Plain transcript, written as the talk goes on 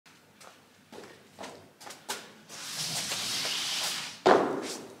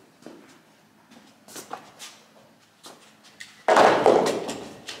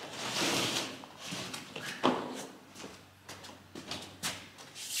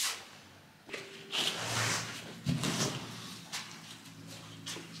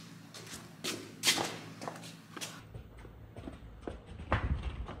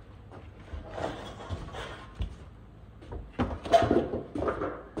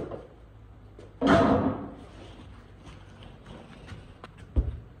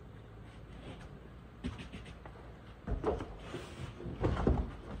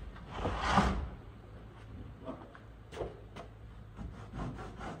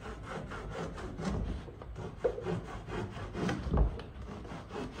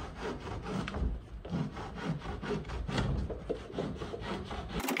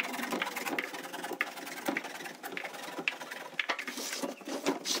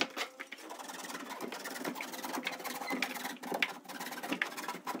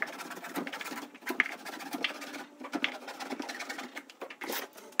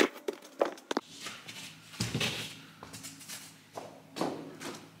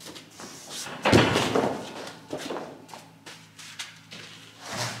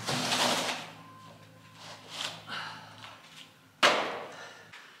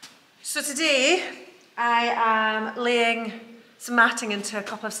today I am laying some matting into a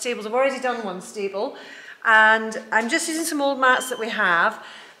couple of stables. I've already done one stable and I'm just using some old mats that we have,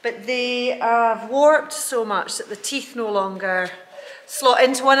 but they have warped so much that the teeth no longer slot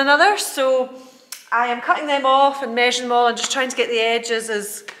into one another. So I am cutting them off and measuring them all and just trying to get the edges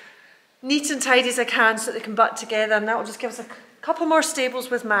as neat and tidy as I can so that they can butt together, and that will just give us a couple more stables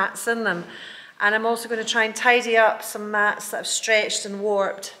with mats in them. And I'm also going to try and tidy up some mats that have stretched and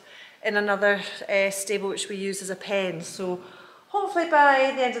warped in another stable which we use as a pen. So hopefully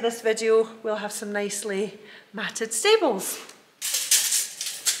by the end of this video we'll have some nicely matted stables.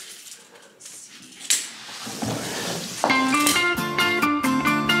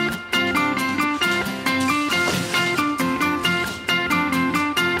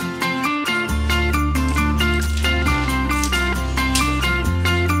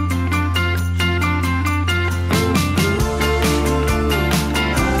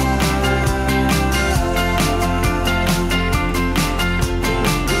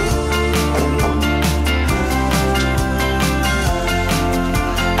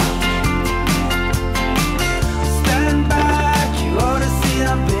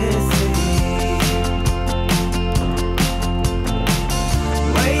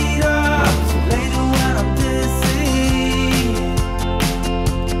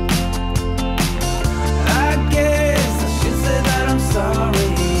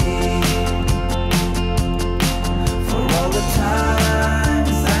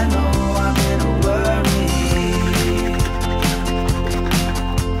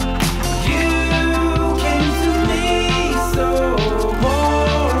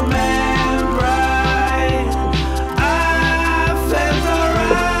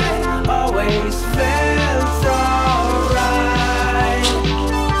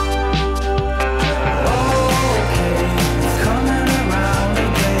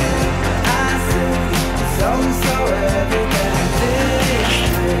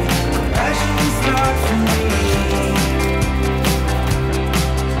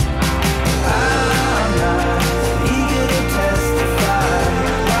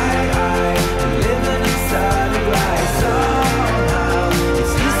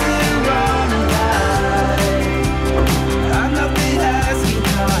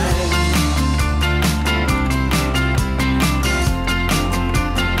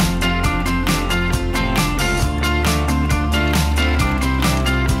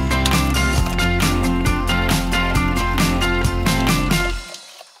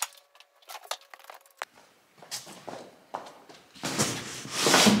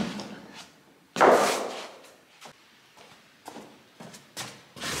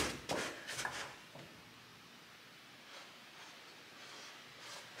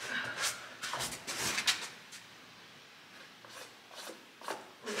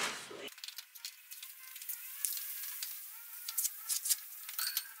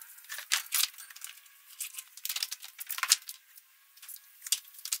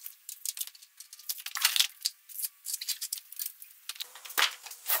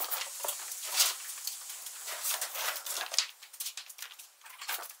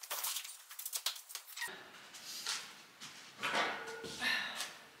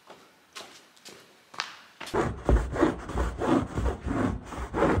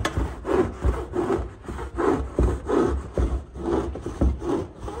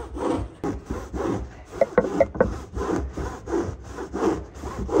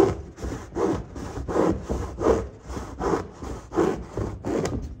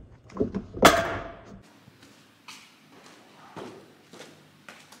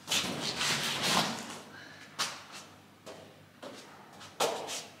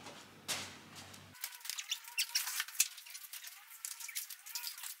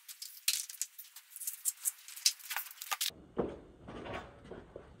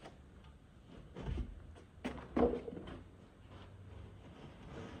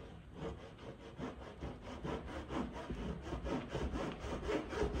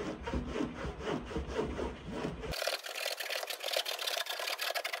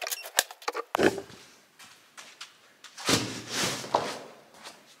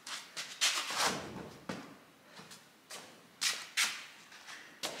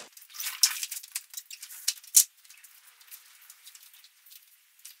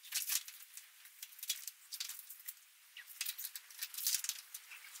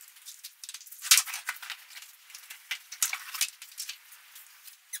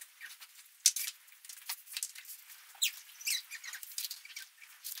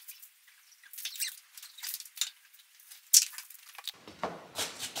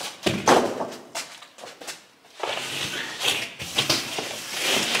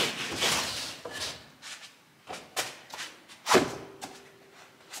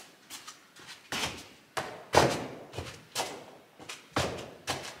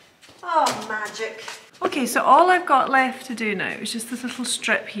 magic. Okay, so all I've got left to do now is just this little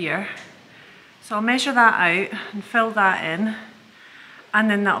strip here. So I'll measure that out and fill that in, and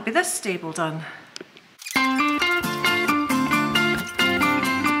then that'll be this stable done.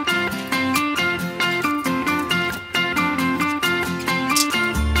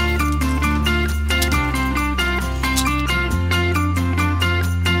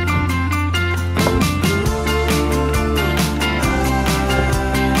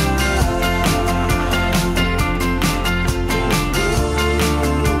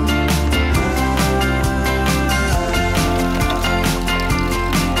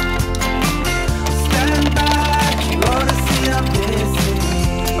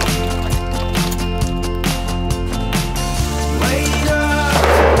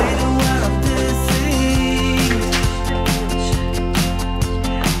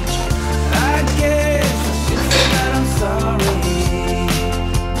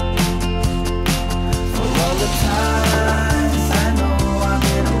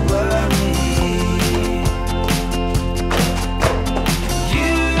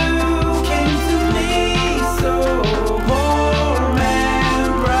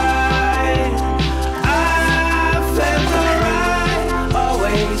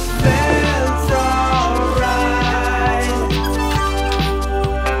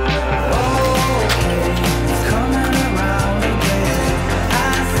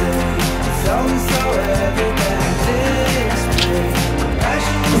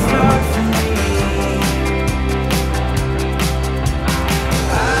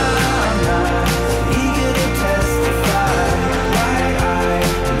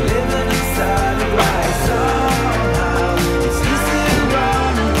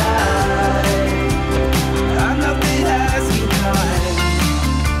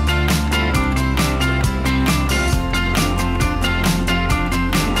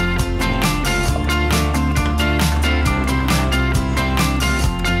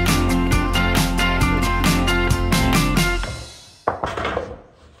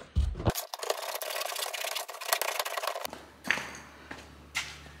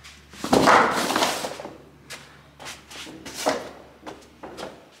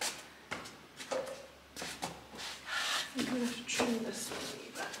 I'm going to have to trim this one a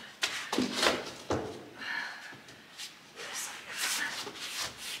wee bit.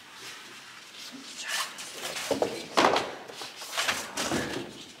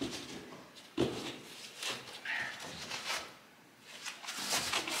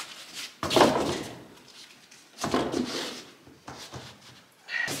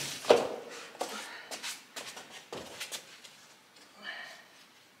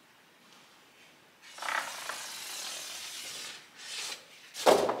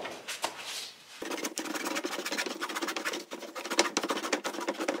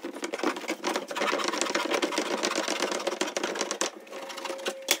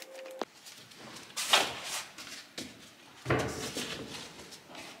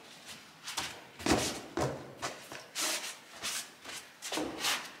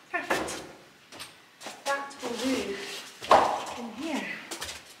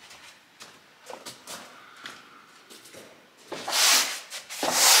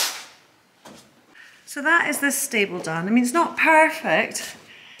 So that is this stable done. I mean, it's not perfect,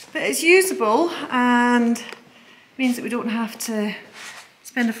 but it's usable and means that we don't have to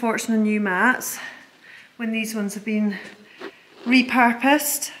spend a fortune on new mats when these ones have been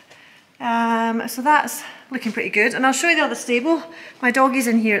repurposed. So that's looking pretty good. And I'll show you the other stable. My doggy's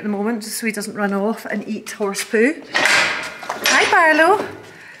in here at the moment just so he doesn't run off and eat horse poo. Hi, Barlow.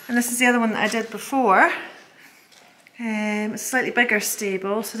 And this is the other one that I did before. It's a slightly bigger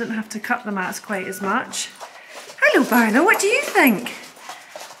stable, so I didn't have to cut the mats quite as much. Hello, Barlow, what do you think?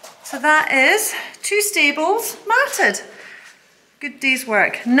 So that is 2 stables matted. Good day's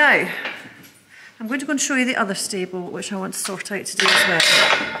work. Now, I'm going to go and show you the other stable, which I want to sort out today as well.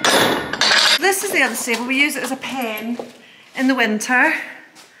 This is the other stable. We use it as a pen in the winter,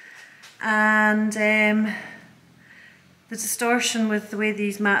 and the distortion with the way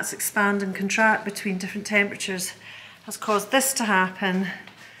these mats expand and contract between different temperatures has caused this to happen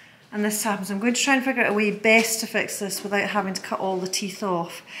and this to happen. So I'm going to try and figure out a way best to fix this without having to cut all the teeth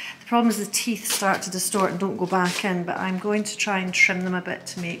off. The problem is the teeth start to distort and don't go back in, but I'm going to try and trim them a bit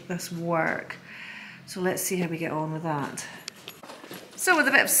to make this work. So let's see how we get on with that. So with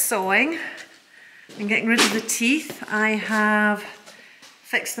a bit of sawing and getting rid of the teeth, I have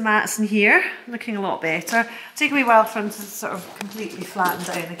fixed the mats in here, looking a lot better. It'll take a wee while for them to sort of completely flatten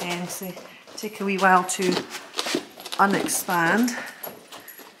down again, so take a wee while to unexpand.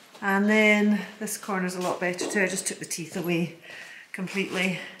 And then this corner's a lot better too. I just took the teeth away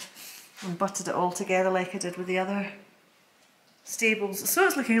completely. and butted it all together like I did with the other stables. So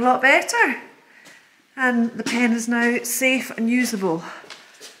it's looking a lot better. And the pen is now safe and usable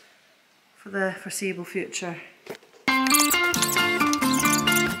for the foreseeable future.